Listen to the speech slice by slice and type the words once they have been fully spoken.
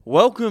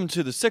Welcome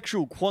to the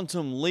Sexual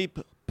Quantum Leap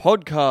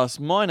podcast.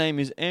 My name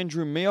is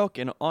Andrew Meok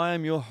and I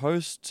am your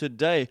host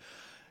today.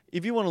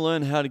 If you want to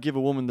learn how to give a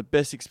woman the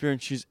best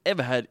experience she's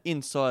ever had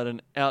inside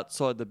and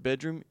outside the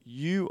bedroom,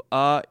 you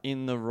are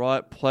in the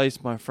right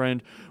place, my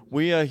friend.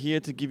 We are here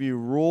to give you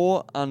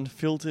raw,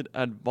 unfiltered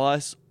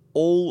advice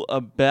all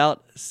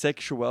about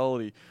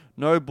sexuality.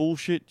 No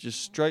bullshit,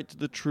 just straight to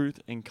the truth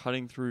and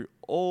cutting through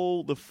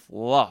all the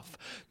fluff.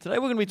 Today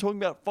we're going to be talking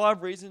about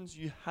 5 reasons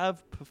you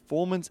have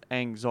performance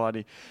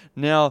anxiety.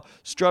 Now,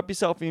 strap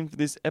yourself in for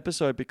this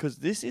episode because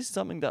this is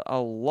something that a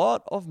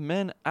lot of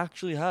men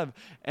actually have.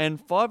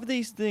 And 5 of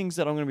these things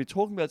that I'm going to be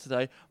talking about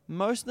today,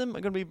 most of them are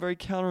going to be very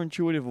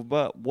counterintuitive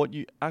about what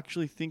you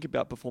actually think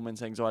about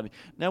performance anxiety.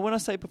 Now, when I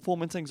say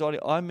performance anxiety,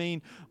 I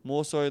mean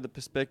more so the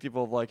perspective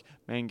of like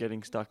men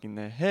getting stuck in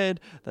their head,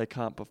 they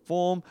can't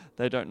perform,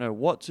 they don't know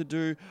what to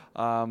do,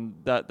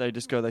 that they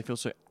just go, they feel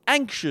so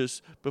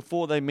anxious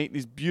before they meet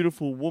this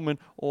beautiful woman,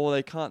 or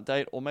they can't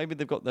date, or maybe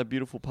they've got their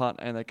beautiful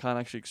partner and they can't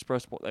actually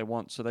express what they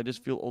want, so they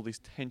just feel all this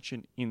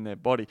tension in their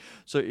body.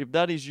 So if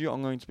that is you,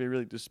 I'm going to be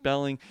really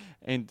dispelling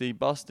and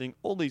debusting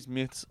all these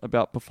myths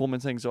about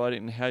performance anxiety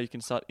and how you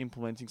can start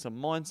implementing some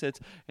mindsets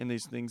and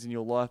these things in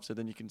your life so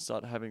then you can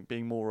start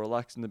being more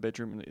relaxed in the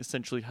bedroom and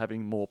essentially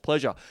having more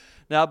pleasure.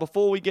 Now,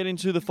 before we get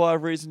into the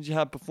 5 reasons you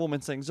have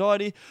performance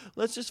anxiety,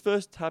 let's just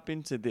first tap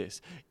into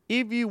this.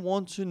 If you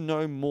want to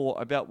know more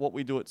about what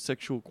we do at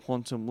Sexual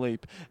Quantum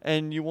Leap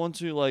and you want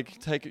to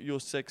take your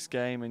sex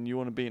game and you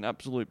want to be an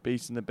absolute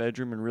beast in the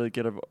bedroom and really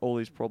get over all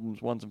these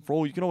problems once and for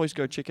all, you can always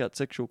go check out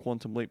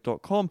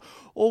sexualquantumleap.com,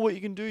 or what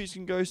you can do is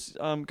you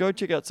can go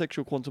check out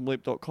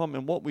sexualquantumleap.com,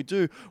 and what we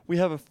do, we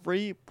have a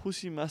free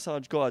pussy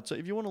massage guide. So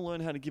if you want to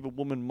learn how to give a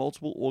woman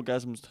multiple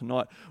orgasms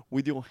tonight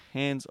with your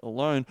hands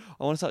alone,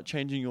 I want to start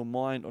changing your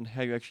mind on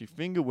how you actually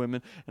finger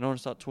women, and I want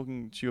to start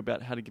talking to you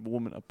about how to give a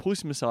woman a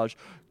pussy massage.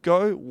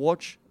 Go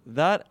watch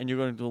that and you're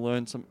going to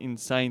learn some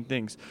insane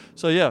things.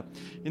 So yeah,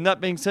 in that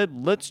being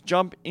said, let's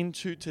jump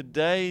into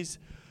today's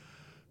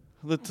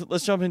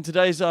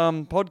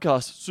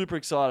podcast. Super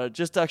excited.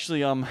 Just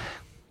actually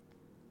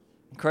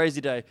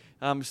crazy day.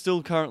 I'm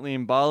still currently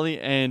in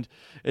Bali and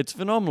it's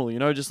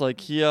phenomenal, just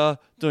like here,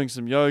 doing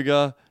some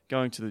yoga,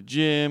 going to the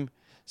gym,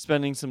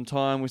 spending some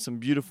time with some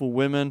beautiful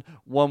women,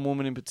 one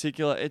woman in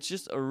particular. It's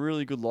just a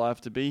really good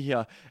life to be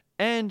here.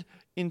 And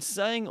in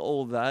saying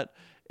all that,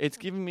 it's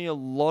given me a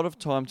lot of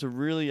time to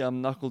really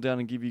knuckle down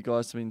and give you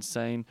guys some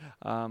insane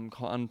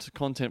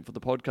content for the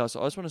podcast.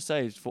 So I just want to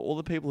say, for all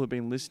the people who have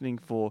been listening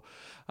for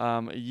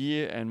a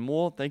year and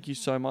more, thank you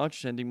so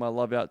much. Sending my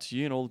love out to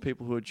you, and all the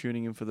people who are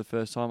tuning in for the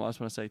first time, I just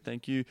want to say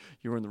thank you.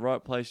 You're in the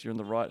right place, you're in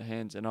the right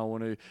hands, and I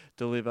want to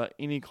deliver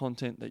any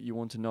content that you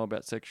want to know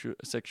about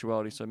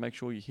sexuality. So make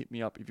sure you hit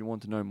me up if you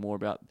want to know more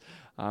about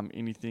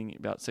anything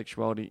about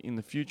sexuality in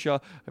the future,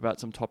 about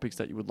some topics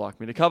that you would like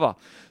me to cover.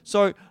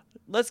 So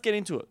let's get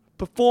into it.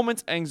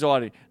 Performance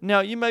anxiety.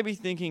 Now, you may be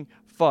thinking,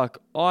 fuck,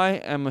 I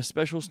am a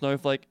special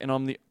snowflake and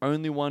I'm the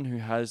only one who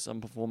has some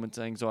performance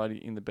anxiety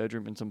in the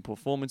bedroom and some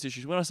performance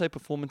issues. When I say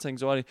performance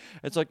anxiety,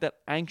 it's like that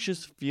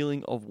anxious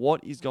feeling of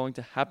what is going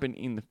to happen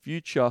in the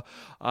future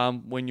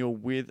when you're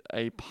with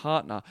a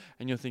partner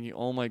and you're thinking,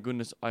 oh my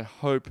goodness, I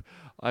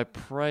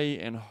pray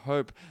and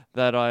hope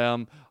that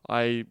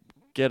I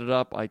get it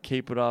up, I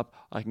keep it up,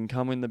 I can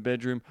come in the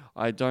bedroom,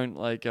 I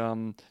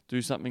don't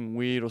do something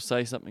weird or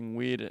say something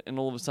weird, and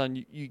all of a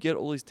sudden you get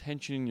all this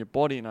tension in your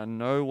body, and I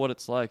know what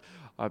it's like.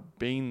 I've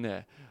been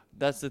there.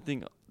 That's the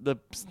thing. The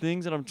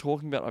things that I'm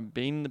talking about, I've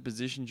been in the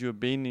positions you've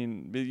been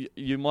in.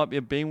 You might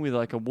have been with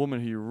like a woman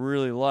who you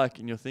really like,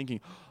 and you're thinking,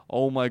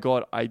 oh my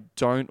God, I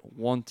don't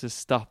want to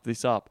stuff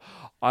this up.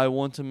 I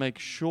want to make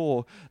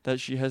sure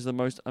that she has the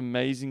most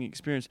amazing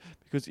experience,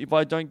 because if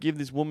I don't give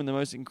this woman the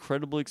most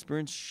incredible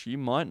experience, she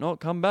might not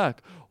come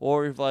back.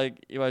 Or if I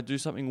do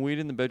something weird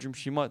in the bedroom,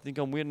 she might think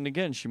I'm weird, and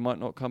again, she might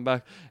not come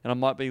back, and I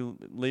might be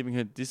leaving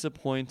her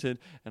disappointed,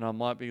 and I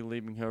might be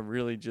leaving her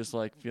really just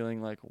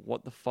feeling like,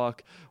 what the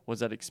fuck was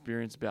that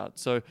experience about?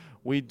 So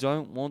we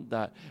don't want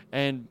that.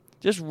 And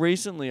just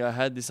recently, I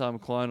had this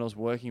client I was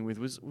working with,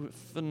 was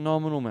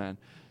phenomenal, man.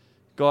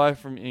 Guy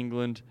from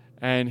England,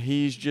 and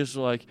he's just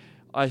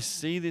I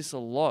see this a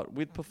lot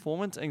with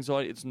performance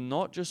anxiety. It's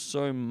not just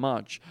so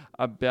much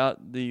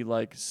about the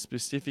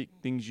specific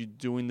things you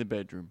do in the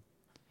bedroom.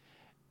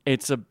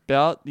 It's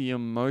about the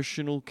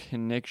emotional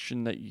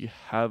connection that you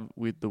have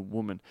with the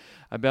woman,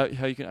 about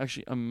how you can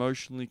actually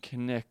emotionally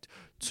connect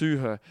to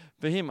her.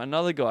 For him,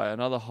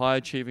 another high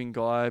achieving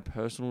guy,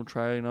 personal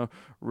trainer,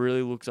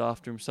 really looks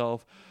after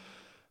himself,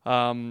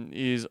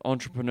 is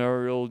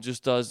entrepreneurial,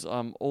 just does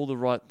all the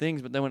right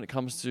things. But then when it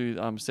comes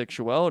to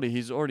sexuality,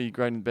 he's already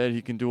great in bed.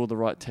 He can do all the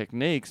right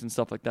techniques and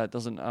stuff like that.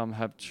 Doesn't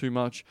have too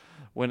much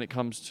when it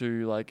comes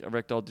to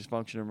erectile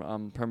dysfunction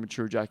and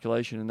premature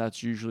ejaculation, and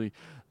that's usually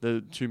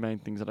the 2 main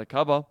things that I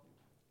cover.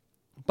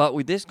 But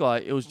with this guy,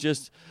 it was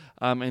just,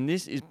 and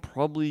this is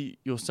probably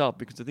yourself,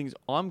 because the thing is,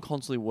 I'm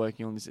constantly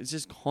working on this. It's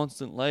just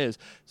constant layers.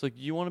 It's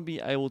you want to be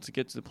able to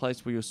get to the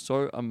place where you're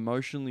so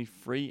emotionally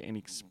free and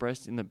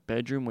expressed in the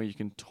bedroom, where you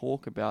can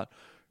talk about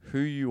who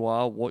you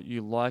are, what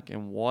you like,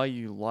 and why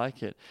you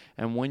like it.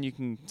 And when you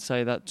can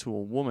say that to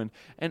a woman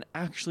and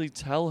actually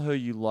tell her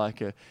you like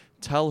her,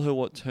 tell her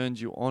what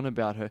turns you on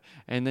about her,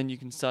 and then you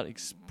can start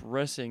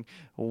expressing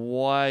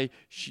why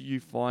you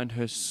find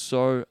her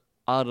so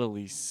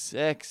utterly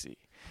sexy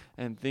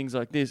and things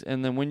like this.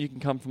 And then when you can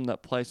come from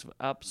that place of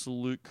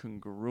absolute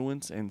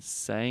congruence and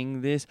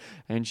saying this,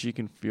 and she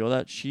can feel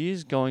that, she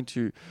is going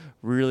to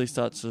really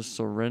start to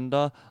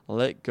surrender,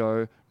 let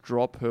go,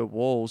 drop her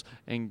walls,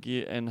 and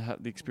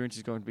the experience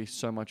is going to be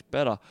so much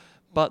better.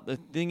 But the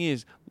thing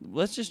is,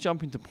 let's just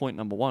jump into point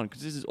number one,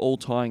 because this is all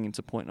tying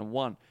into point number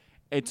one.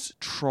 It's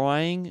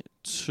trying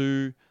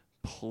to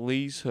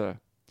please her.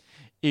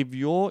 If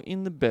you're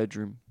in the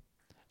bedroom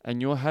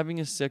and you're having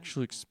a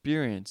sexual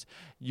experience,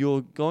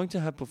 you're going to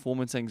have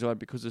performance anxiety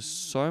because there's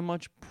so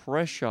much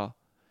pressure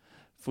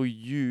for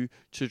you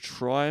to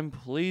try and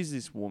please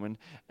this woman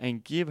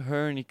and give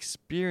her an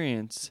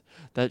experience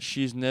that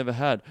she's never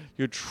had.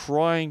 You're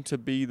trying to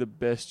be the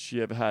best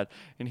she ever had.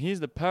 And here's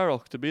the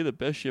paradox: to be the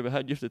best she ever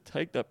had, you have to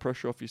take that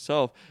pressure off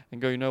yourself and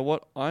go, you know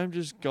what? I'm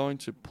just going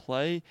to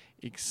play,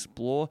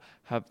 explore,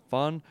 have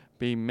fun,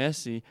 be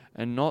messy,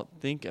 and not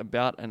think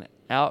about an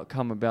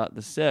outcome about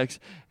the sex.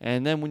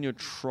 And then when you're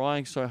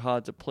trying so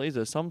hard to please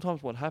her,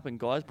 sometimes what happens,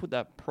 guys put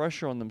that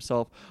pressure on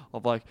themselves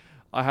of like,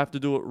 I have to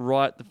do it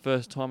right the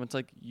first time. It's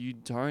like, you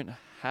don't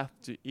have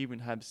to even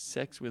have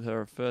sex with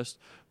her for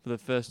the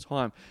first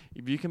time.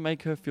 If you can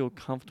make her feel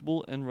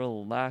comfortable and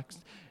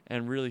relaxed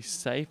and really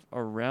safe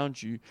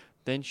around you,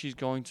 then she's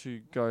going to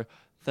go,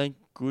 thank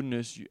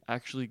goodness you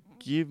actually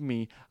give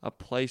me a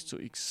place to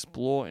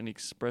explore and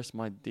express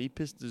my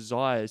deepest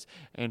desires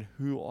and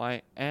who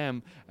I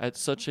am at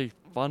such a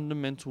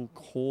fundamental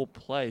core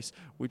place,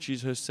 which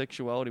is her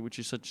sexuality, which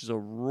is such as a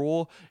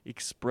raw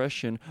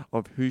expression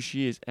of who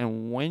she is.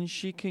 And when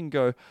she can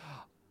go,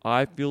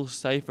 I feel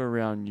safe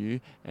around you,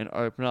 and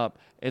open up,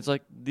 it's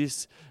like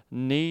this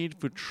need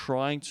for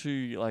trying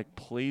to like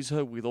please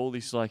her with all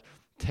this like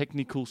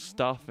technical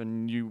stuff,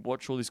 and you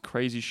watch all this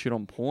crazy shit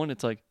on porn.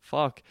 It's like,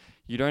 fuck,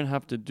 you don't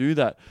have to do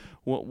that.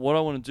 What I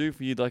want to do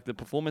for you, like the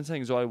performance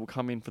anxiety will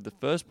come in for the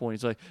first point.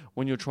 It's like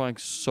when you're trying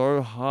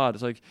so hard,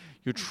 it's like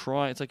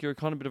it's like you're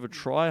kind of a bit of a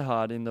try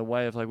hard in the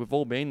way of like, we've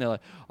all been there.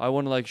 Like, I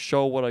want to like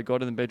show what I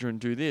got in the bedroom and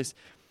do this.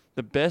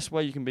 The best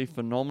way you can be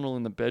phenomenal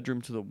in the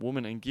bedroom to the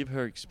woman and give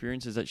her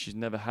experiences that she's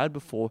never had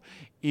before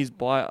is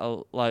by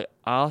like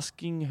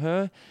asking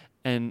her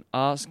and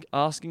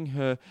asking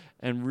her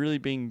and really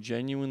being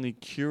genuinely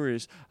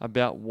curious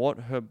about what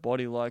her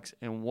body likes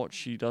and what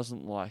she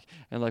doesn't like.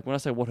 And like when I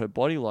say what her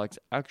body likes,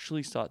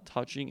 actually start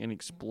touching and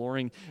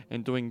exploring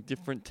and doing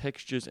different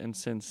textures and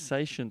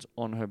sensations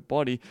on her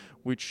body,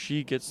 which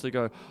she gets to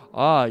go,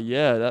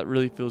 yeah, that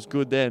really feels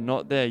good there,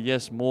 not there,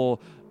 yes, more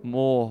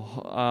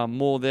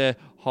there,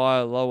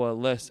 higher, lower,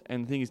 less.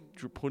 And the thing is,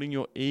 putting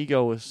your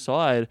ego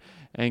aside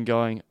and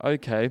going,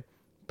 okay,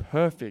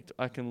 perfect,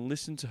 I can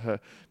listen to her.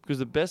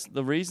 Because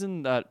the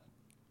reason that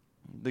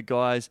the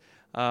guys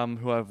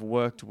who I've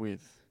worked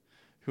with,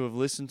 who have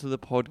listened to the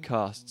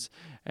podcasts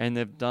and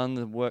they've done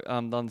the work,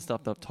 done the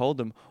stuff that I've told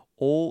them,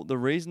 all the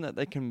reason that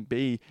they can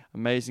be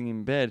amazing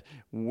in bed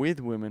with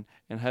women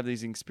and have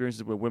these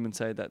experiences where women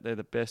say that they're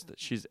the best that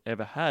she's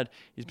ever had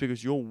is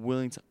because you're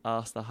willing to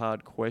ask the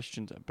hard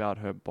questions about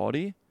her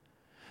body,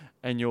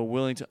 and you're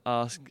willing to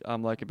ask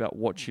like about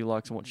what she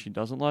likes and what she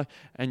doesn't like,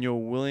 and you're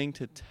willing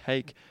to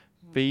take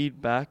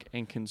feedback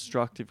and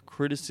constructive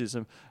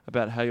criticism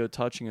about how you're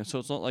touching her. So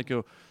it's not like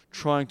you're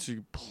trying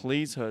to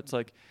please her. It's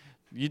like,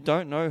 you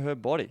don't know her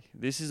body.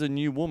 This is a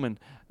new woman.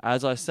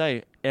 As I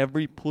say,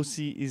 every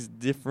pussy is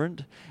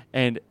different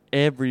and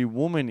every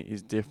woman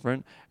is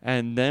different.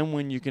 And then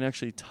when you can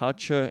actually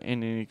touch her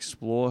and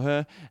explore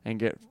her and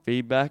get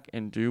feedback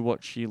and do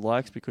what she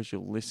likes because you're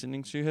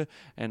listening to her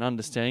and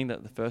understanding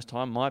that the first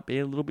time might be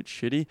a little bit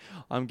shitty,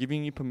 I'm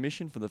giving you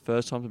permission for the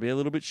first time to be a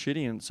little bit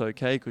shitty, and it's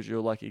okay because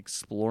you're like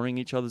exploring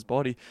each other's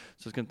body.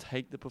 So it's going to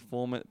take the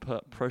performance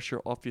pressure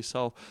off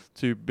yourself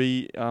to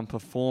be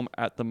perform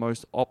at the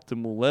most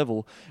optimal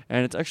level.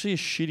 And it's actually a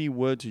shitty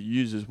word to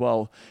use as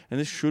well. And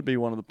this should be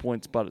one of the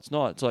points, but it's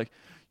not. It's like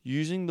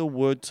using the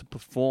word to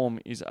perform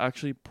is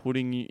actually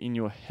putting you in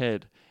your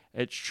head.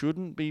 It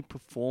shouldn't be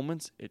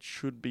performance. It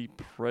should be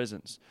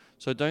presence.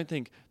 So don't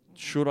think,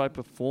 should I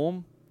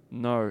perform?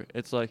 No.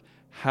 It's like,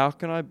 how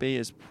can I be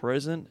as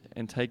present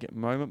and take it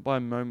moment by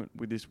moment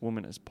with this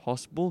woman as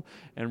possible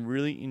and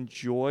really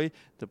enjoy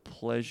the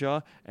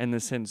pleasure and the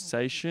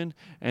sensation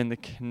and the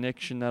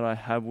connection that I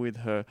have with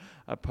her,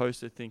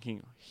 opposed to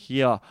thinking,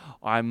 here,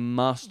 I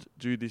must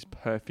do this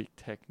perfect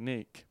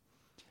technique.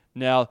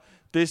 Now,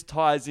 this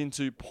ties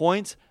into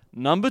point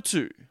number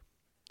 2.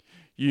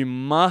 You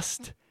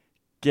must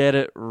get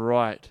it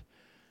right.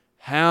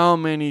 How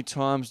many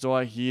times do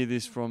I hear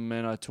this from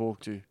men I talk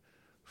to?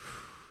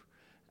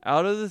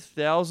 Out of the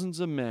thousands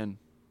of men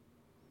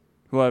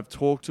who I've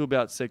talked to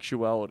about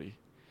sexuality,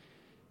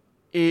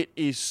 it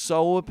is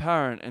so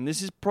apparent, and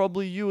this is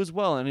probably you as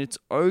well, and it's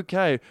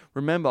okay.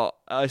 Remember,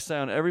 I say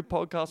on every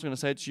podcast, I'm going to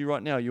say it to you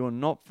right now, you are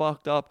not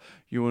fucked up,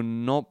 you are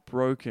not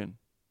broken.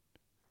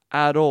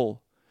 at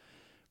all.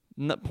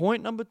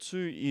 Point number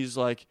 2 is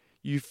like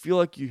you feel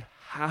like you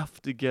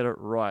have to get it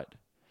right.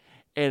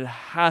 It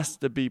has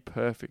to be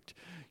perfect.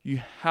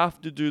 You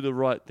have to do the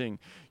right thing.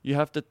 You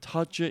have to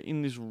touch it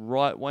in this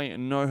right way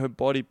and know her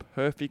body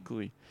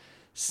perfectly.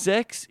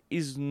 Sex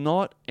is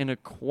not an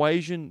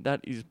equation that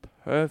is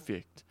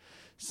perfect.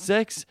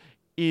 Sex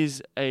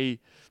is an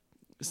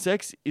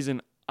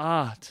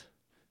art.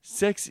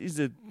 Sex is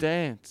a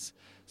dance.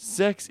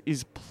 Sex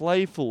is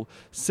playful.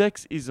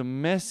 Sex is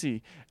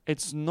messy.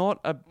 It's not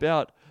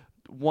about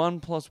 1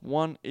 +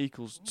 1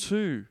 =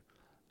 2.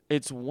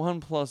 It's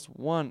 1 +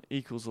 1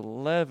 =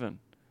 11.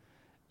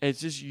 It's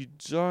just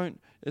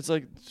it's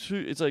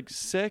like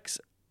sex.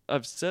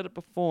 I've said it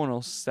before and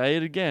I'll say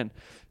it again.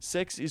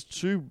 Sex is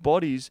 2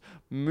 bodies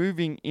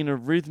moving in a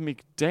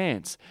rhythmic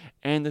dance.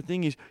 And the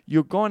thing is,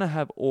 you're going to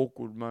have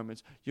awkward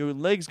moments. Your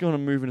leg's going to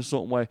move in a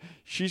certain way.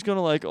 She's going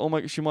to like, oh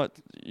my,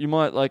 you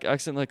might like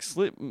accidentally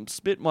like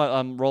spit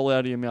might roll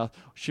out of your mouth.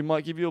 She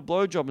might give you a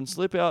blowjob and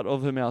slip out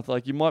of her mouth.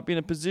 Like you might be in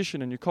a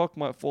position and your cock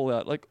might fall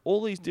out. Like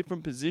all these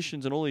different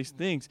positions and all these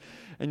things.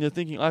 And you're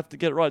thinking, I have to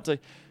get it right. It's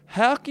like,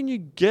 how can you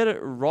get it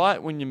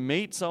right when you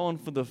meet someone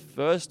for the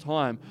first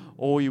time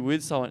or you're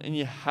with someone and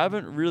you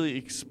haven't really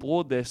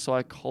explored their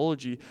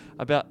psychology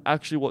about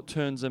actually what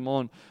turns them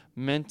on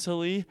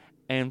mentally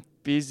and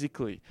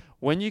physically?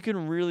 When you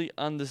can really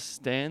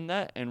understand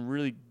that and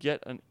really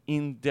get an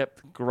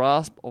in-depth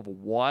grasp of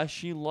why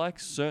she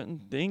likes certain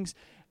things,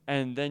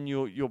 and then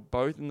you're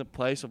both in the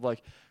place of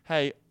like,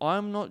 hey,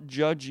 I'm not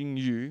judging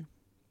you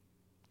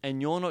and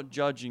you're not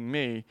judging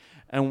me,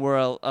 and we're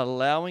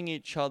allowing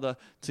each other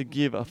to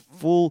give a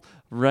full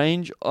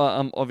range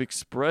of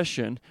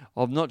expression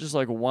of not just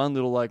like one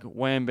little like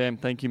wham bam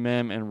thank you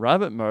ma'am and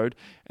rabbit mode.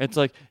 It's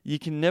like you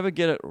can never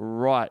get it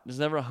right. There's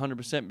never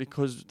 100%,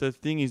 because the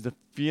thing is the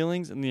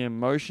feelings and the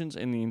emotions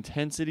and the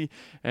intensity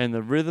and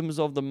the rhythms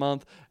of the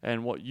month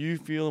and what you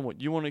feel and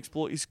what you want to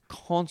explore is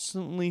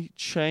constantly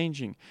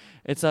changing.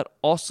 It's that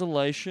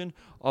oscillation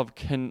of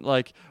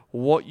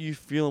what you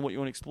feel and what you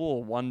want to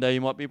explore. One day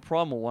you might be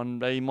primal, one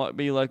day you might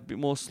be like a bit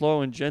more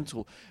slow and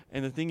gentle.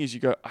 And the thing is, you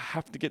go, I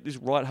have to get this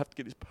right, I have to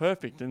get this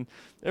perfect. And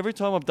every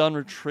time I've done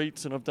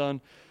retreats and I've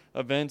done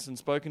events and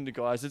spoken to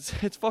guys,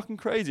 it's fucking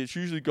crazy. It's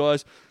usually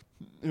guys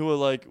who are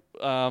like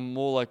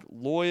more like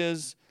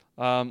lawyers.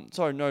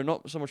 Sorry, no,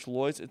 not so much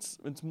lawyers.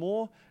 It's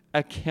more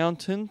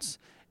accountants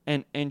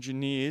and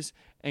engineers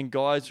and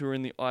guys who are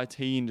in the IT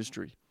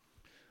industry.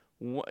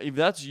 If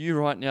that's you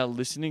right now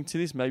listening to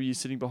this, maybe you're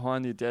sitting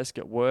behind your desk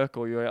at work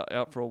or you're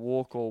out for a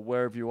walk or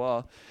wherever you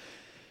are,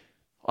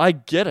 I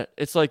get it.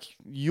 It's like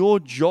your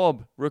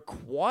job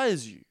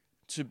requires you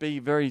to be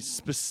very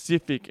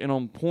specific and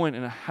on point,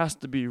 and it has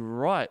to be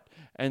right.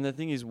 And the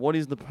thing is, what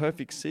is the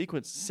perfect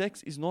sequence?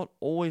 Sex is not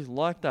always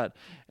like that.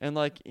 And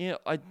I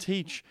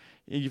teach,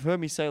 you've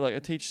heard me say, I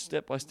teach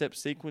step-by-step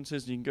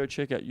sequences. You can go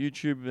check out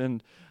YouTube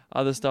and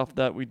other stuff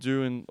that we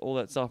do and all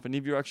that stuff. And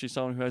if you're actually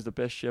someone who has the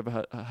best you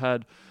ever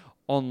had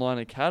online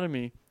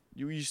academy,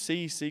 you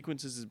see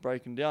sequences is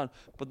breaking down.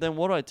 But then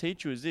what I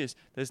teach you is this: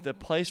 there's the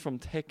place from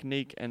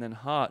technique and then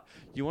heart.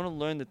 You want to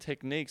learn the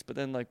techniques, but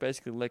then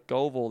basically let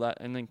go of all that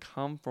and then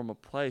come from a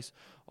place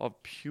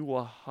of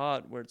pure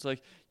heart, where it's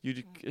like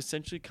you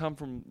essentially come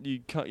from, you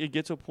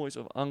get to a point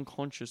of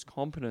unconscious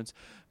competence.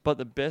 But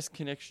the best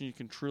connection you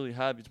can truly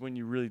have is when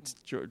you really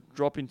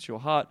drop into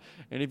your heart.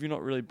 And if you're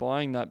not really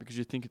buying that because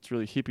you think it's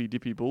really hippy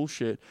dippy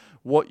bullshit,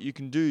 what you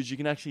can do is you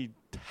can actually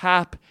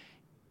tap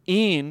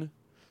in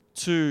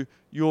to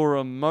your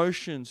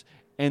emotions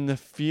and the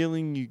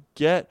feeling you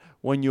get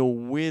when you're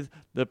with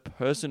the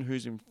person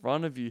who's in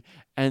front of you.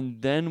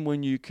 And then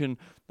when you can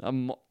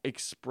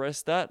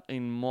express that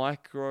in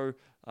micro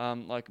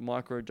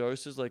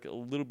doses, like a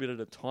little bit at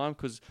a time,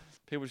 because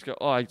people just go,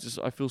 I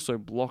feel so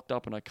blocked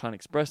up and I can't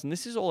express. And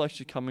this is all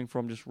actually coming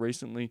from just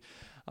recently,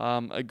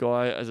 a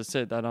guy, as I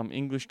said, that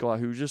English guy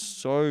who was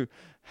just so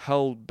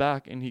held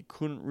back and he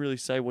couldn't really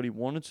say what he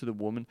wanted to the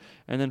woman.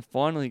 And then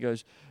finally he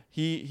goes,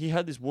 he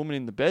had this woman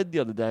in the bed the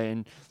other day,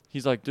 and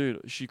he's like,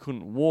 dude, she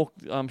couldn't walk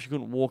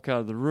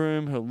out of the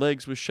room, her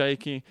legs were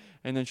shaking,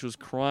 and then she was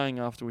crying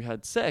after we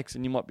had sex.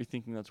 And you might be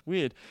thinking that's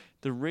weird.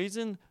 The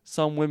reason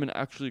some women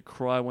actually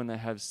cry when they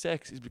have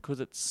sex is because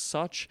it's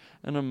such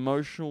an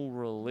emotional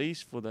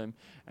release for them,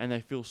 and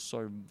they feel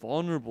so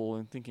vulnerable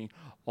and thinking,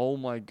 oh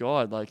my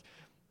God,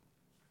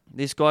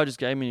 this guy just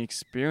gave me an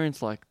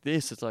experience like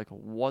this. It's like,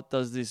 what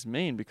does this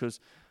mean? Because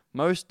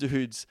most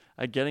dudes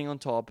are getting on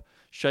top,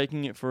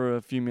 shaking it for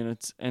a few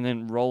minutes, and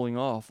then rolling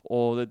off,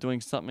 or they're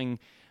doing something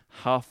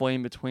halfway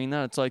in between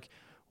that. It's like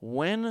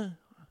when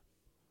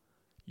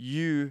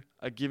you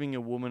are giving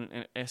a woman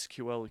an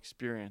SQL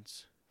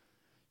experience,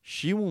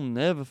 she will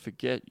never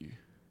forget you.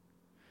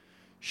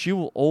 She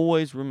will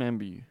always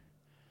remember you.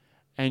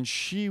 And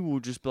she will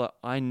just be like,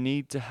 I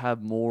need to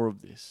have more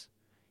of this.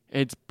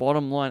 It's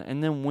bottom line.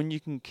 And then when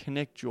you can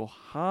connect your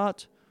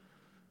heart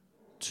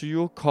to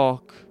your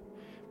cock,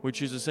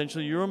 which is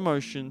essentially your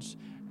emotions,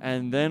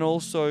 and then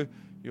also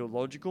your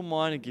logical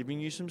mind and giving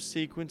you some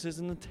sequences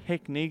and the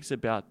techniques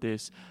about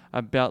this,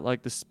 about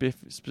like the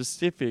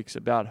specifics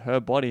about her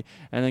body,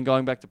 and then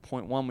going back to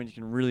point one when you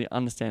can really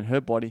understand her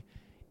body,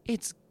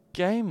 it's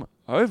game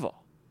over.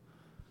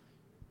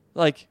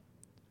 Like,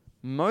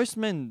 most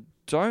men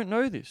don't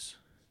know this,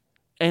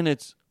 and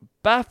it's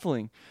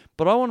baffling.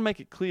 But I want to make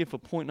it clear for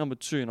point number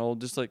 2, and I'll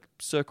just like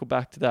circle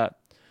back to that.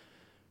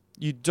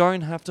 You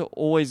don't have to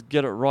always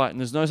get it right, and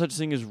there's no such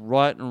thing as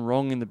right and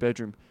wrong in the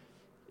bedroom.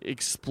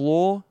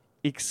 Explore,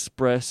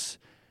 express,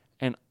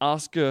 and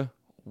ask her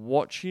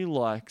what she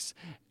likes.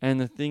 And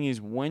the thing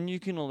is, when you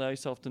can allow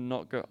yourself to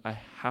not go, I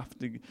have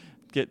to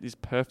get this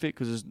perfect,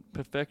 because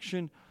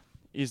perfection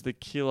is the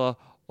killer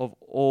of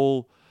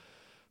all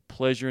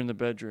pleasure in the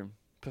bedroom.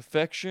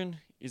 Perfection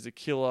is the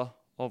killer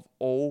of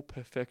all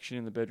perfection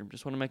in the bedroom.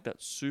 Just want to make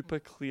that super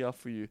clear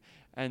for you.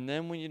 And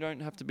then when you don't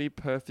have to be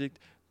perfect,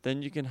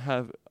 then you can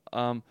have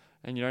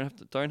and you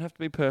don't have to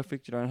be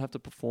perfect, you don't have to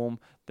perform,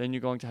 then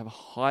you're going to have a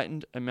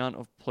heightened amount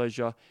of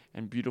pleasure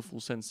and beautiful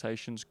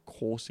sensations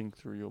coursing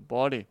through your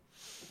body.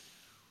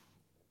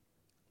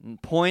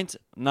 Point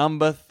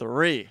number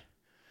 3.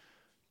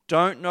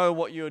 Don't know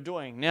what you're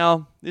doing.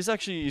 Now, this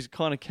actually is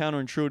kind of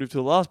counterintuitive to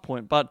the last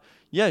point, but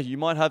yeah, you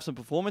might have some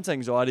performance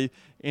anxiety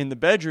in the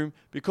bedroom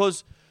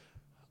because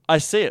I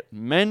see it.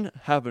 Men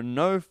have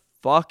no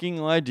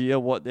fucking idea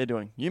what they're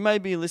doing. You may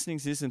be listening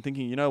to this and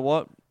thinking, you know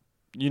what?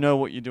 You know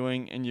what you're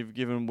doing, and you've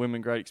given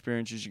women great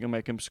experiences. You can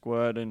make them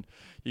squirt, and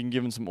you can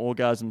give them some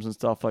orgasms and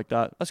stuff like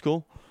that. That's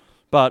cool.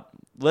 But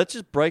let's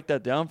just break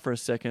that down for a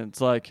second.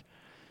 It's like,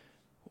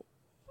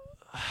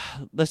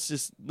 let's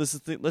just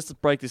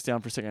break this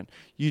down for a second.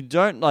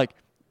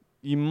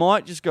 You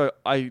might just go,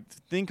 I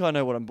think I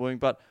know what I'm doing,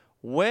 but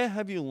where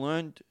have you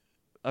learned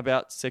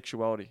about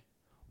sexuality?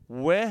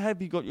 Where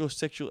have you got your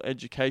sexual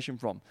education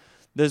from?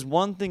 There's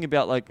one thing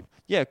about like,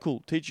 yeah,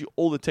 cool, teach you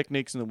all the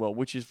techniques in the world,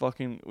 which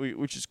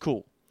is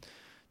cool.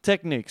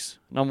 Techniques,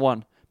 number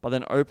 1, but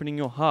then opening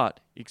your heart,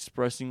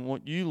 expressing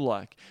what you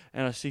like.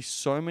 And I see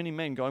so many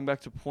men going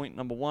back to point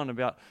number 1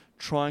 about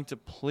trying to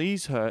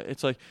please her.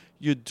 It's like,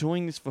 you're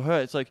doing this for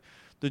her. It's like,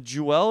 the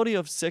duality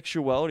of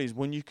sexuality is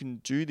when you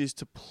can do this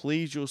to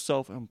please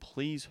yourself and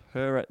please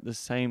her at the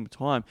same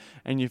time.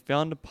 And you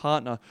found a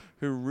partner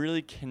who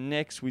really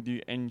connects with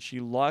you, and she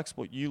likes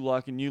what you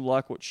like and you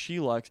like what she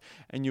likes,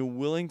 and you're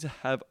willing to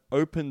have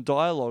open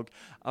dialogue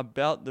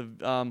about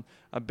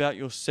about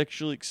your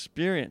sexual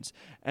experience.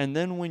 And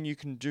then when you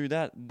can do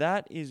that,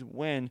 that is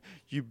when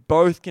you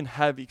both can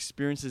have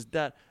experiences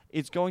that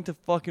it's going to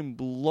fucking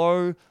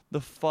blow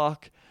the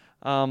fuck.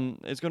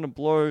 It's going to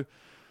blow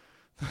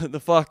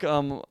the fuck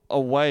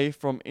away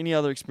from any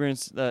other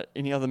experience that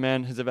any other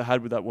man has ever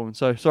had with that woman.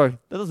 So, sorry,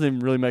 that doesn't even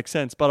really make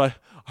sense, but I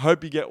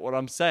hope you get what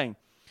I'm saying.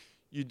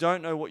 You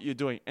don't know what you're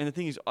doing. And the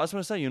thing is, I just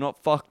want to say, you're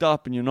not fucked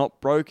up and you're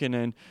not broken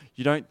and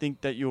you don't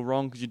think that you're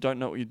wrong because you don't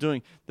know what you're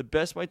doing. The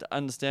best way to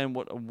understand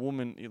what a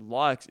woman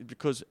likes is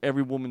because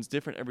every woman's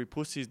different, every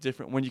pussy is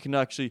different, when you can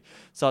actually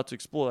start to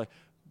explore. Like,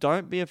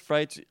 don't be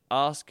afraid to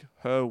ask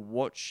her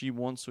what she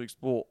wants to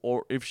explore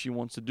or if she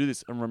wants to do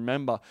this. And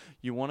remember,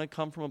 you want to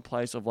come from a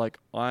place of like,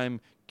 I'm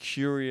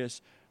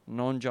curious,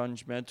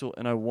 non-judgmental,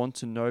 and I want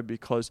to know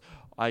because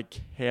I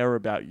care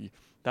about you.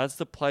 That's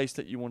the place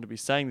that you want to be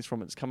saying this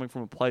from. It's coming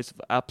from a place of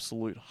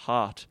absolute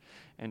heart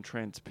and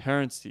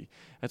transparency.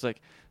 It's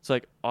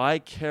like I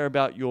care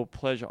about your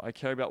pleasure. I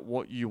care about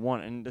what you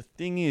want. And the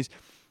thing is,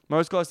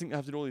 most guys think they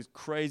have to do all these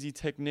crazy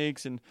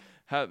techniques and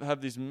have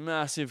this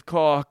massive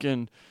cock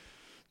and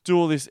do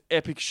all this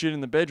epic shit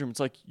in the bedroom. It's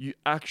like, you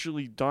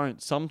actually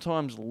don't.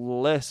 Sometimes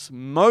less,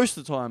 most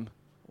of the time,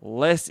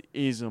 less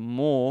is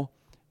more,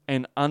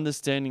 and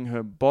understanding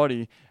her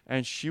body,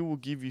 and she will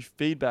give you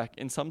feedback.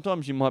 And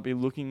sometimes you might be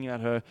looking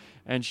at her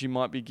and she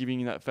might be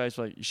giving you that face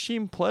like, is she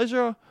in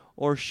pleasure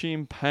or is she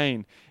in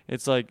pain?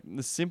 It's like,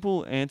 the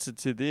simple answer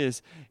to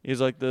this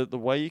is like, the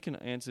way you can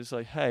answer is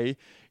like, hey,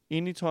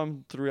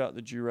 anytime throughout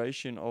the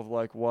duration of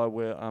like while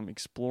we're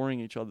exploring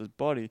each other's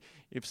body,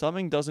 if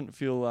something doesn't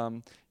feel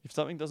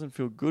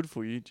good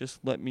for you, just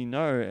let me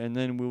know, and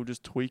then we'll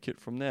just tweak it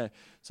from there.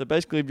 So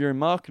basically, if you're in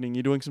marketing,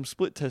 you're doing some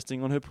split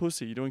testing on her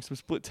pussy, you're doing some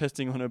split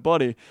testing on her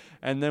body,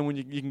 and then when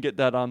you can get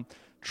that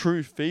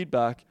true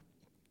feedback,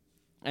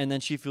 and then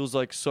she feels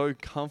like so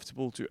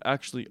comfortable to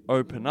actually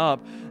open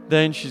up,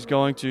 then she's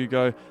going to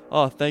go,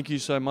 oh, thank you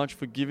so much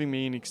for giving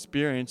me an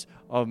experience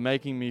of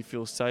making me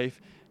feel safe,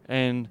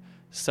 and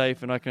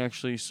I can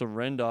actually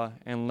surrender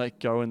and let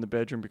go in the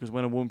bedroom, because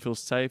when a woman feels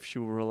safe, she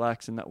will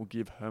relax, and that will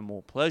give her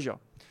more pleasure.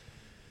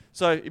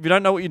 So if you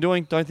don't know what you're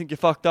doing, don't think you're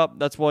fucked up.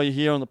 That's why you're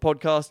here on the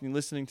podcast and you're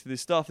listening to this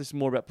stuff. This is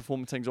more about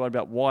performance anxiety,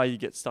 about why you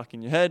get stuck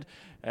in your head.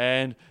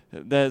 And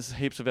there's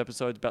heaps of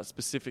episodes about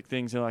specific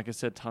things. And like I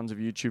said, tons of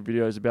YouTube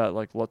videos about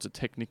like lots of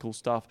technical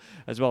stuff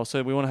as well.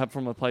 So we want to have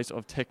from a place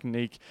of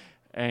technique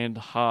and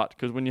heart,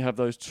 because when you have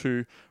those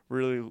two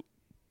really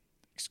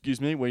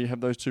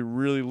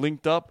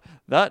linked up,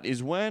 that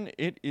is when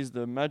it is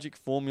the magic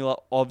formula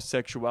of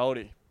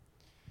sexuality.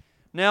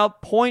 Now,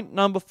 point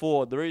number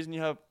 4, the reason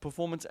you have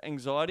performance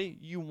anxiety,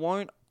 you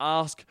won't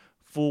ask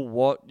for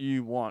what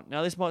you want.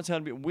 Now, this might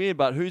sound a bit weird,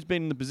 but who's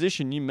been in the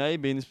position? You may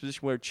be in this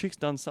position where a chick's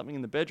done something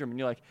in the bedroom and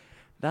you're like,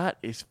 that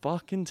is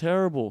fucking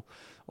terrible.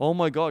 Oh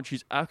my God,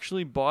 she's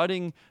actually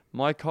biting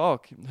my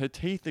cock. Her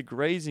teeth are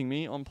grazing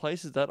me on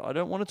places that I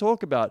don't want to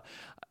talk about.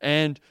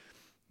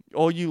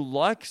 Or you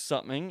like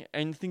something,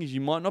 and the thing is, you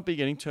might not be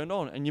getting turned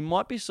on, and you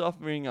might be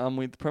suffering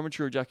with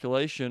premature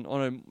ejaculation.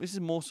 This is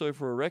more so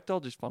for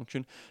erectile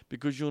dysfunction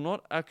because you're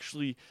not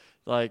actually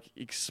like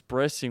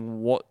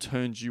expressing what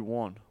turns you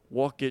on,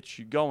 what gets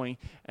you going,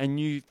 and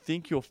you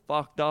think you're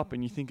fucked up,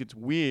 and you think it's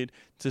weird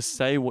to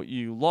say what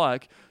you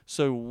like.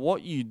 So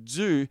what you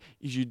do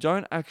is you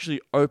don't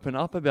actually open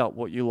up about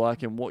what you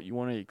like and what you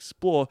want to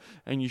explore,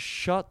 and you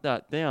shut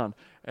that down.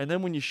 And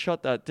then when you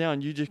shut that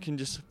down, you can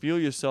just feel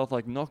yourself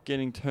like not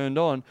getting turned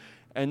on.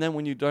 And then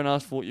when you don't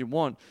ask for what you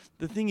want,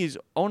 the thing is,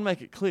 I want to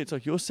make it clear. It's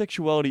like your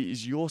sexuality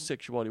is your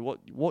sexuality.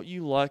 What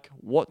you like,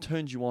 what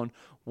turns you on,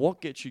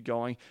 what gets you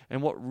going,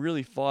 and what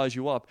really fires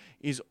you up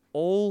is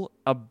all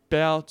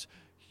about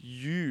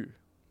you.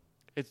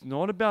 It's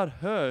not about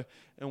her.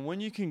 And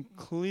when you can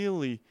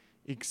clearly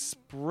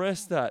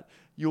express that,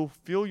 you'll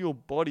feel your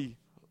body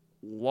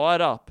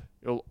light up.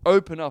 It'll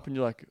open up and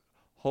you're like,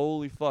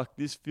 holy fuck,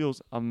 this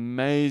feels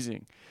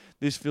amazing.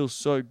 This feels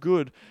so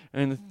good.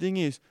 And the thing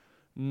is,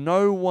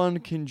 no one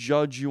can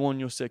judge you on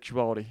your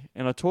sexuality.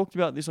 And I talked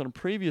about this on a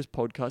previous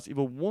podcast. If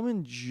a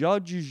woman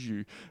judges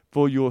you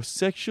for your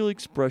sexual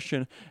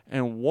expression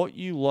and what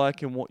you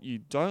like and what you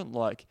don't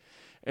like,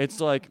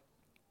 it's like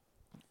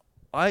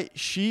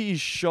she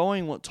is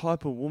showing what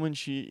type of woman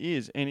she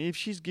is. And if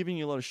she's giving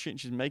you a lot of shit and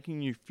she's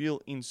making you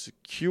feel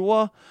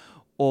insecure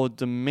or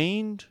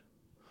demeaned,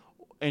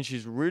 and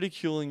she's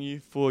ridiculing you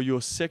for your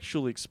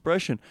sexual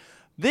expression,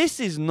 this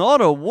is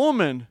not a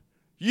woman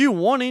you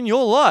want in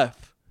your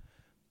life.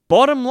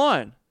 Bottom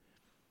line,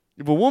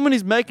 if a woman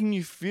is making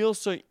you feel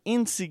so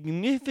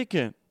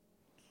insignificant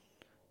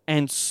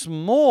and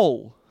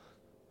small,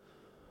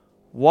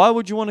 why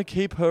would you want to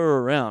keep her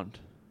around?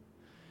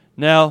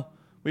 Now,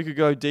 we could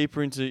go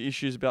deeper into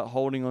issues about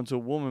holding onto a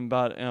woman,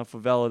 but for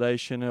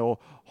validation, or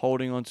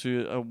holding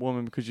onto a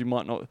woman because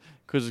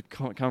it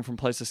come from a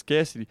place of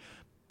scarcity.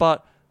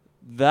 But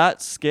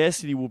that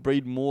scarcity will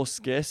breed more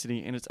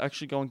scarcity, and it's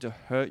actually going to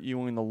hurt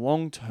you in the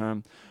long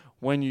term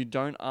when you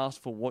don't ask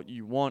for what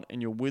you want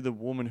and you're with a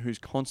woman who's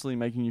constantly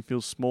making you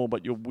feel small,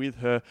 but you're with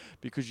her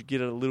because you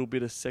get a little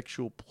bit of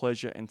sexual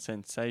pleasure and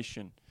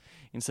sensation.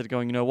 Instead of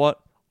going, you know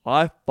what?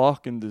 I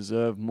fucking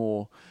deserve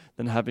more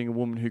than having a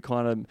woman who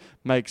kind of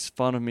makes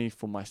fun of me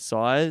for my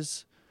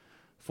size,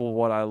 for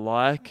what I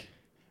like,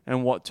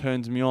 and what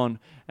turns me on.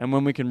 And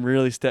when we can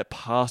really step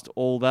past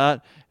all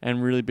that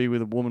and really be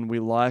with a woman we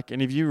like.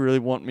 And if you really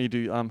want me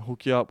to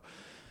hook you up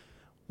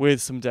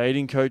with some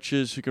dating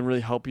coaches who can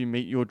really help you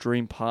meet your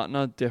dream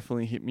partner,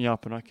 definitely hit me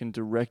up and I can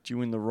direct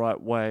you in the right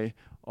way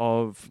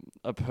of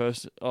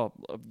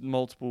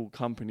multiple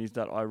companies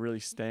that I really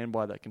stand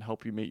by that can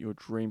help you meet your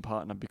dream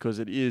partner, because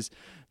it is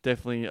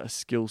definitely a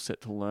skill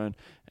set to learn,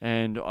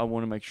 and I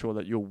want to make sure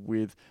that you're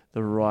with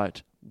the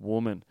right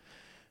woman.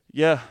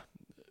 Yeah.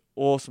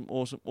 Awesome.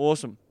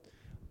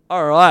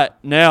 All right,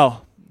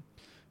 now,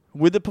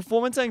 with the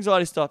performance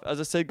anxiety stuff, as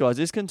I said, guys,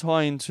 this can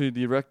tie into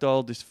the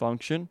erectile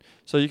dysfunction.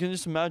 So you can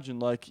just imagine,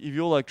 like, if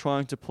you're, like,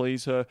 trying to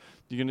please her,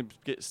 you're going to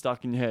get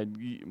stuck in your head.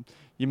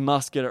 You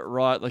must get it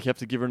right. Like, you have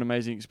to give her an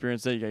amazing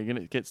experience. There you go. You're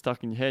going to get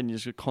stuck in your head, and you're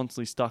just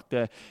constantly stuck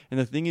there. And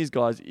the thing is,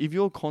 guys, if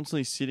you're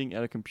constantly sitting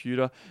at a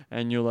computer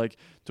and you're, like,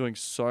 doing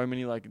so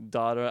many, like,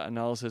 data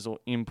analysis or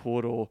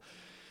input, or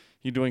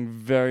you're doing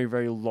very,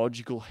 very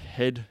logical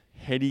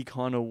heady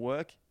kind of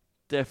work,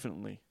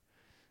 definitely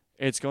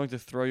it's going to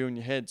throw you in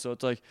your head. So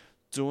it's like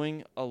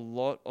doing a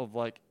lot of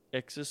like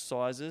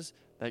exercises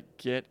that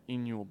get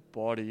in your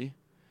body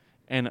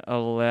and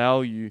allow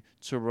you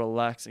to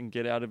relax and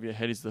get out of your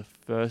head is the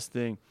first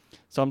thing.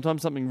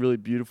 Sometimes something really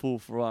beautiful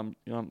for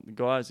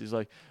guys is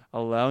like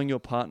allowing your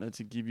partner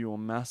to give you a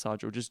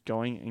massage, or just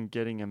going and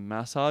getting a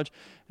massage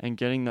and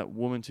getting that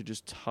woman to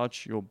just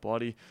touch your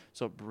body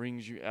so it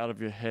brings you out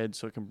of your head,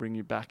 so it can bring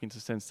you back into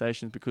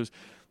sensations. Because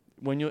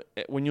when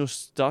you're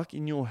stuck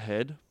in your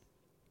head,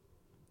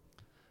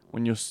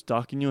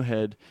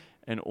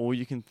 and all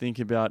you can think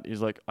about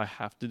is like, I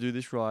have to do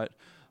this right,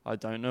 I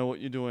don't know what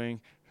you're doing,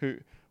 who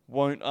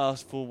won't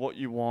ask for what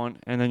you want,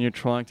 and then you're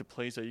trying to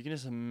please her. You can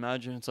just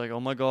imagine, it's like, oh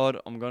my God,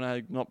 I'm going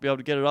to not be able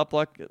to get it up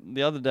like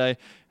the other day.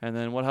 And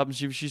then what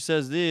happens if she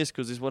says this,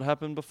 because this is what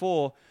happened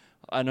before?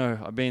 I know,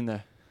 I've been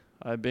there,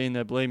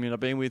 believe me.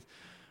 And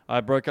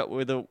I broke up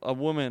with a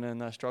woman,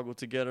 and I struggled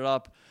to get it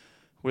up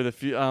with a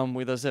few,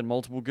 with, as I said,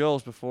 multiple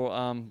girls before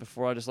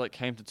I just like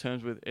came to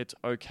terms with it's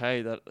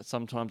okay that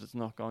sometimes it's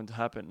not going to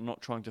happen,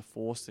 not trying to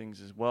force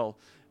things as well.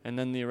 And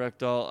then the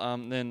erectile,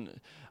 then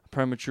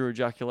premature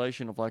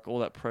ejaculation of like all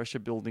that pressure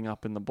building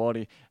up in the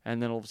body,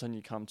 and then all of a sudden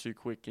you come too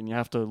quick, and you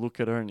have to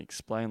look at her and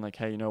explain like,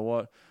 hey, you know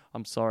what?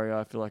 I'm sorry,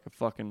 I feel like a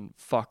fucking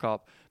fuck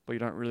up, but you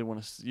don't really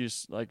want to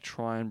just like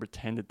try and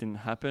pretend it didn't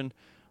happen.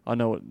 I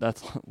know what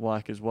that's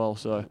like as well.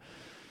 So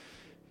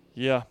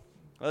yeah.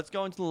 Let's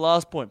go into the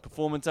last point.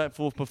 Performance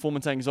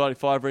anxiety.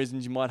 5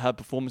 reasons you might have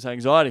performance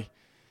anxiety.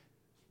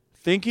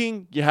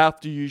 Thinking you have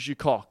to use your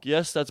cock.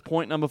 Yes, that's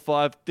point number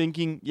 5.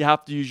 Thinking you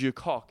have to use your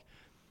cock.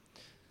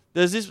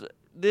 There's this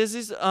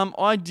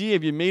idea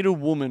if you meet a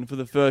woman for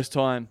the first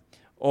time,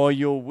 or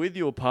you're with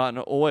your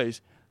partner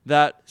always,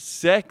 that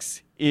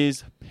sex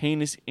is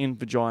penis in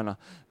vagina.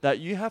 That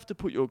you have to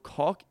put your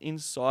cock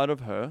inside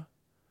of her,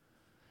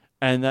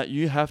 and that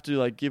you have to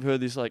like give her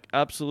this like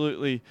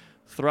absolutely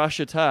thrash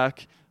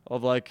attack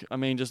of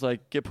just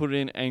get put it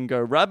in and go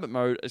rabbit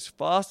mode as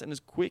fast and as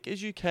quick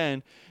as you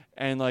can,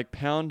 and like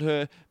pound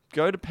her,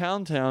 go to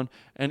Pound Town.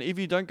 And if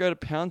you don't go to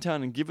Pound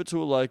Town and give it to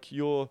her like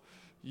you're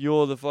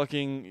the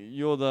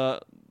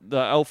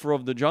alpha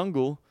of the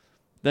jungle,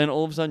 then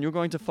all of a sudden you're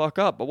going to fuck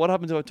up. But what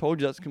happens if I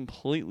told you that's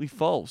completely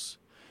false?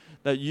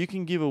 That you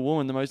can give a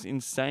woman the most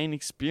insane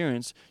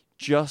experience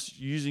just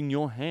using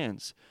your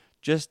hands,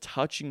 just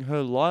touching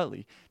her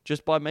lightly,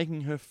 just by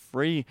making her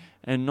free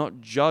and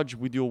not judge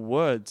with your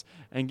words,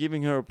 and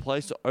giving her a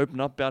place to open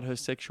up about her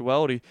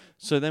sexuality.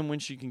 So then when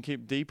she can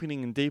keep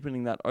deepening and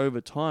deepening that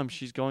over time,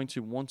 she's going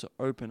to want to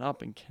open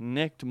up and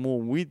connect more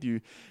with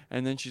you.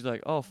 And then she's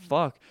like, oh,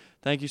 fuck,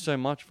 thank you so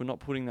much for not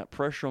putting that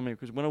pressure on me.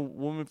 Because when a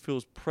woman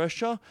feels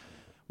pressure,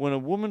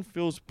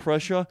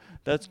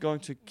 that's going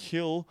to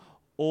kill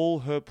all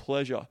her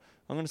pleasure.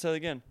 I'm going to say it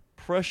again.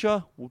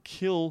 Pressure will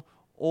kill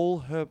all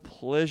her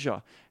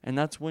pleasure, and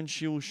that's when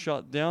she will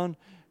shut down,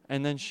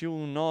 and then she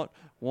will not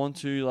want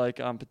to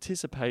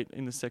participate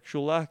in the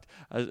sexual act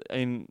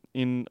and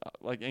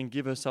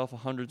give herself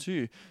 100 to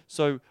you.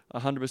 So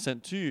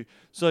 100% to you.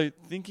 So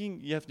thinking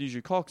you have to use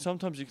your cock,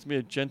 sometimes it can be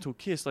a gentle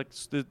kiss. Like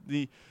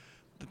the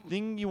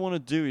thing you want to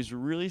do is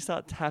really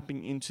start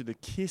tapping into the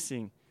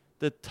kissing,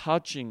 the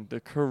touching,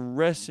 the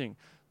caressing,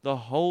 the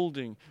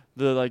holding,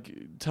 the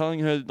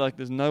telling her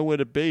there's nowhere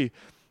to be.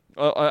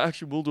 I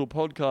actually will do a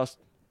podcast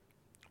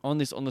on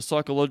this, on the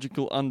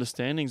psychological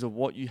understandings of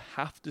what you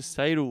have to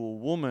say to a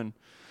woman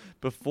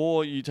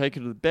before you take her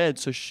to the bed,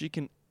 so she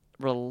can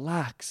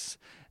relax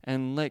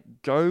and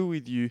let go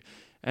with you,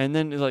 and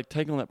then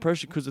taking on that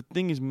pressure. Because the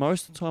thing is,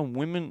 most of the time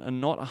women are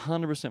not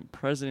 100%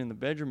 present in the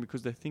bedroom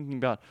because they're thinking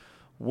about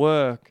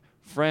work,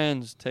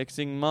 friends,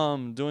 texting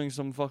mum, doing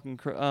some fucking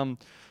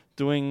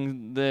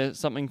doing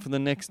something for the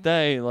next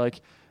day, like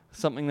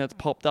something that's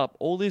popped up.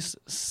 All this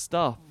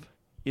stuff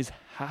is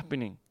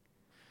happening.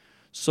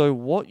 So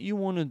what you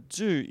want to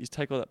do is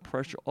take all that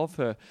pressure off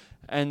her.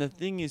 And the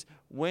thing is,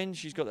 when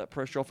she's got that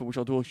pressure off her, which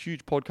I'll do a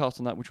huge podcast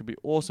on that, which will be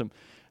awesome.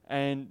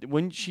 And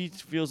when she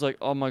feels like,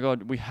 oh my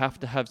God, we have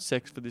to have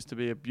sex for this to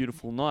be a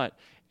beautiful night,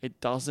 it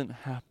doesn't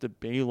have to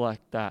be like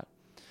that.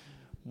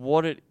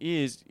 What it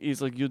is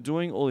you're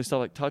doing all this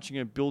stuff, touching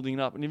her, building it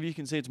up. And if you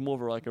can see it's more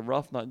of a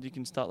rough night, you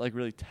can start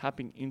really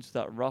tapping into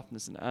that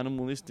roughness and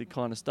animalistic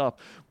kind of stuff.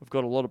 We've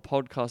got a lot of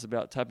podcasts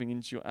about tapping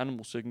into your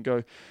animal, so you can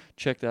go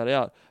check that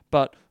out.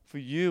 But for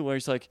you, where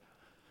it's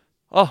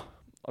oh,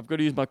 I've got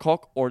to use my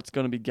cock or it's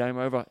going to be game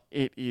over,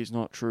 it is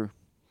not true.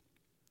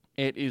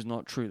 It is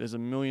not true. There's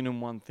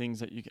 1,000,001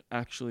 things that you can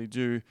actually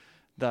do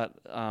that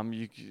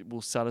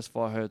will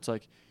satisfy her. It's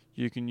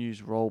you can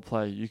use role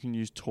play, you can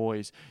use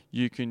toys,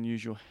 you can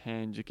use your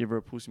hand, you give her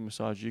a pussy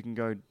massage, you can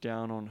go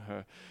down on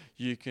her,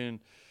 you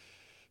can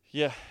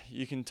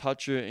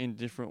touch her in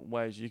different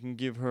ways, you can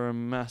give her a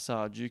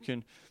massage, you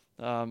can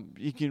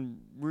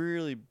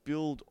really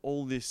build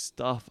all this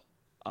stuff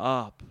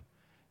up.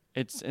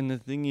 And the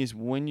thing is,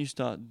 when you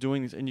start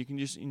doing this, and you can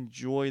just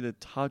enjoy the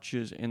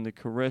touches and the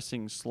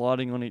caressing,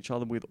 sliding on each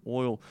other with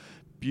oil,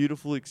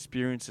 beautiful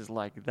experiences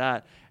like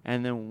that.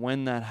 And then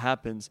when that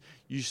happens,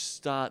 you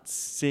start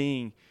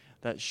seeing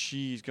that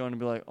she's going to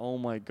be like, oh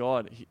my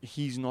God,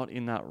 he's not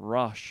in that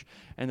rush.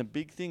 And the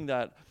big thing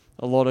that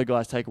a lot of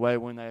guys take away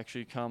when they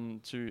actually come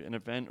to an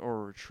event or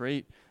a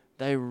retreat,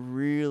 they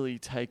really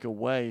take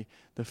away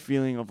the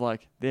feeling of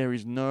there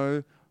is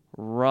no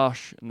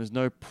rush and there's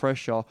no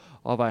pressure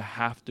of I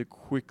have to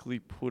quickly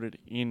put it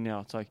in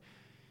now. It's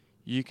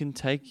you can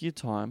take your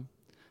time,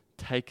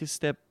 take a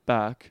step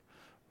back,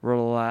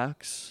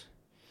 relax,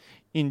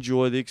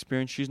 enjoy the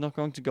experience. She's not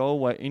going to go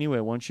away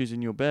anywhere once she's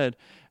in your bed.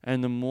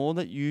 And the more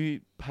that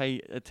you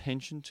pay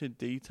attention to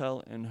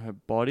detail in her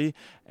body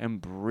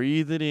and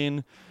breathe it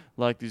in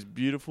like this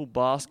beautiful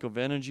bask of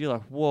energy,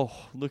 whoa,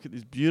 look at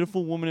this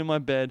beautiful woman in my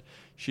bed,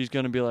 she's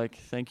going to be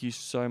thank you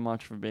so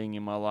much for being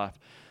in my life.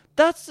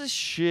 That's the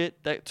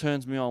shit that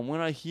turns me on when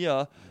I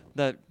hear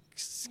that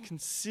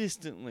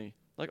consistently.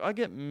 I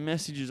get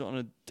messages on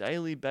a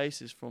daily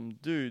basis from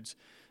dudes,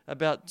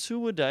 about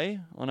 2 a day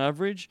on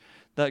average,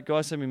 that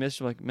guys send me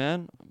messages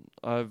man,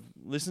 I've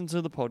listened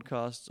to the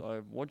podcast,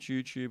 I've watched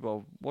YouTube,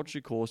 I've watched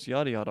your course,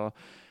 yada yada.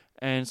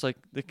 And it's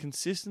the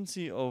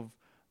consistency of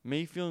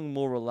me feeling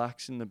more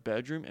relaxed in the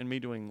bedroom and me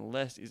doing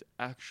less is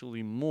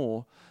actually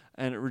more.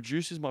 And it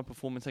reduces my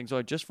performance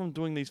anxiety just from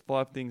doing these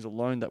 5 things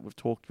alone that we've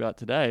talked about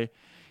today,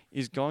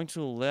 is going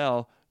to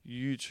allow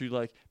you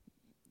to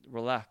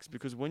relax.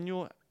 Because when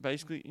you're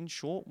basically, in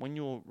short, when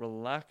you're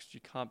relaxed, you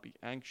can't be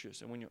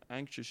anxious. And when you're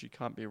anxious, you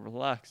can't be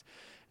relaxed.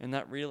 And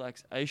that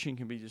relaxation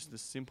can be just the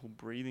simple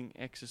breathing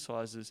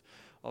exercises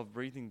of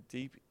breathing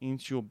deep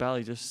into your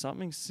belly. Just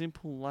something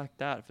simple like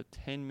that for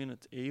 10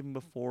 minutes, even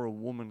before a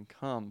woman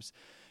comes.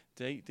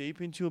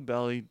 Deep into your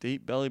belly,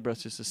 deep belly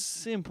breaths. Just a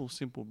simple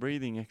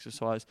breathing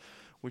exercise,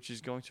 which is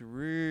going to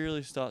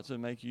really start to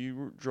make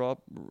you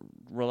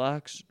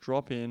relax,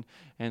 drop in,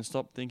 and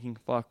stop thinking,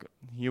 fuck,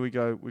 here we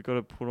go, we got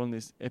to put on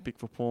this epic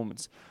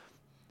performance.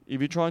 If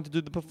you're trying to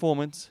do the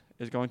performance,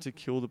 it's going to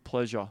kill the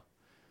pleasure.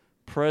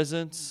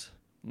 Presence,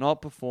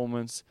 not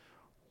performance,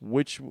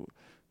 which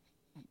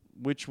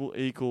will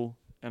equal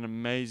an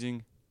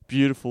amazing,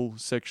 beautiful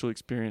sexual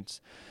experience.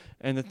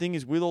 And the thing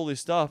is, with all this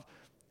stuff,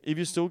 if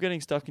you're still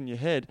getting stuck in your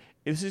head,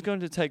 this is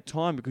going to take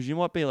time, because you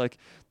might be like,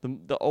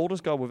 the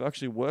oldest guy we've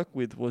actually worked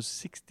with was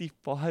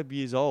 65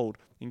 years old,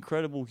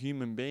 incredible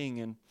human being,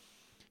 and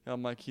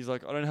I'm like, he's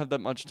like, I don't have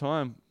that much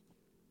time.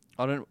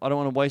 I don't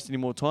want to waste any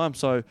more time,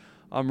 so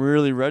I'm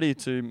really ready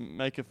to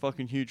make a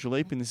fucking huge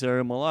leap in this area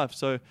of my life.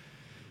 So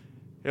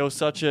it was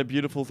such a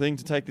beautiful thing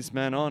to take this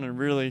man on and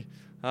really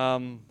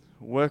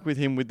work with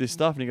him with this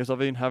stuff. And he goes, I've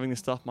been having this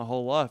stuff my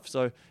whole life.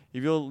 So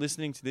if you're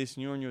listening to this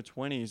and you're in your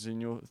 20s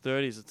and your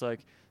 30s, it's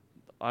like,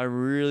 I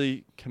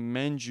really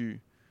commend you.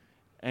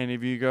 And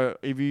if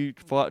you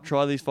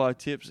try these 5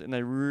 tips and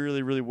they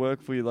really, really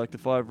work for you, like the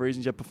 5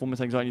 reasons you have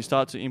performance anxiety, you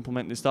start to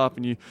implement this stuff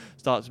and you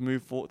start to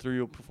move forward through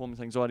your performance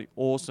anxiety,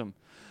 awesome.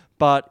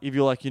 But if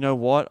you're like, you know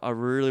what, I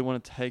really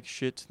want to take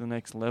shit to the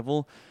next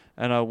level,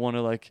 and I want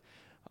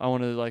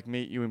to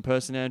meet you in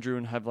person, Andrew,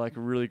 and have like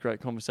a really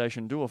great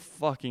conversation, do a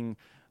fucking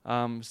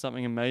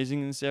something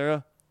amazing in this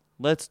area,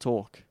 let's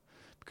talk.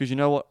 Because you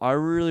know what? I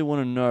really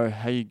want to know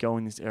how you go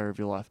in this area of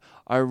your life.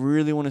 I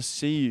really want to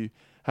see you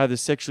have the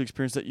sexual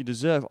experience that you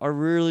deserve. I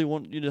really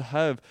want you to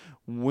have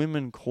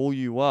women call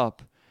you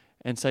up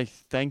and say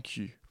thank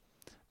you.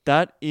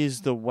 That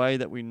is the way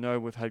that we know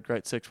we've had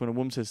great sex, when a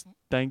woman says,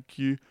 thank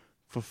you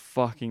for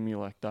fucking me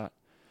like that.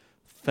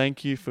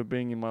 Thank you for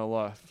being in my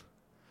life.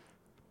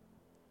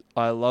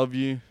 I love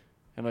you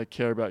and I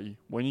care about you.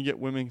 When you get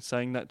women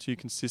saying that to you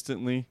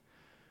consistently,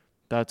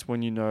 that's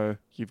when you know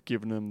you've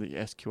given them the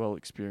SQL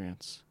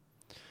experience.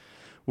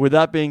 With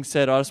that being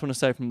said, I just want to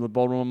say from the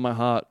bottom of my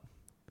heart,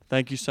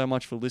 thank you so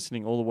much for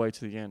listening all the way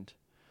to the end.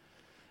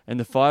 And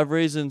the 5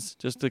 reasons,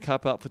 just to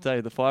cap up for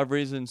today, the 5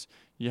 reasons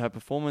you have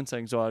performance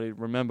anxiety,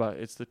 remember,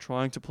 it's the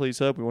trying to please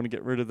her. We want to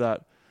get rid of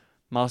that.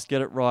 Must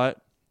get it right.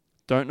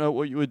 Don't know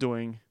what you were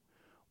doing.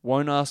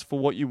 Won't ask for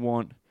what you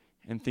want.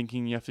 And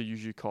thinking you have to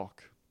use your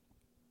cock.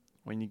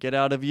 When you get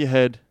out of your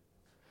head,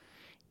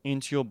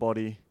 into your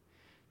body,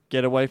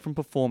 get away from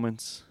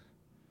performance,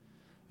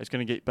 it's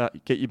going to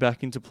get you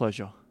back into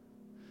pleasure.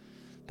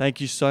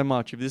 Thank you so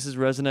much. If this has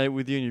resonated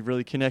with you and you've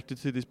really connected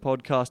to this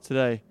podcast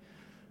today,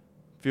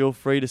 feel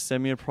free to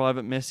send me a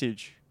private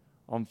message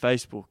on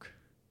Facebook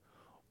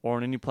or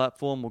on any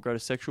platform, or go to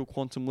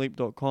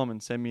sexualquantumleap.com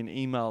and send me an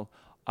email.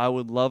 I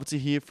would love to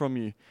hear from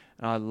you,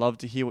 and I'd love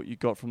to hear what you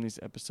got from this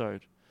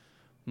episode.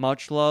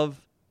 Much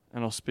love,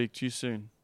 and I'll speak to you soon.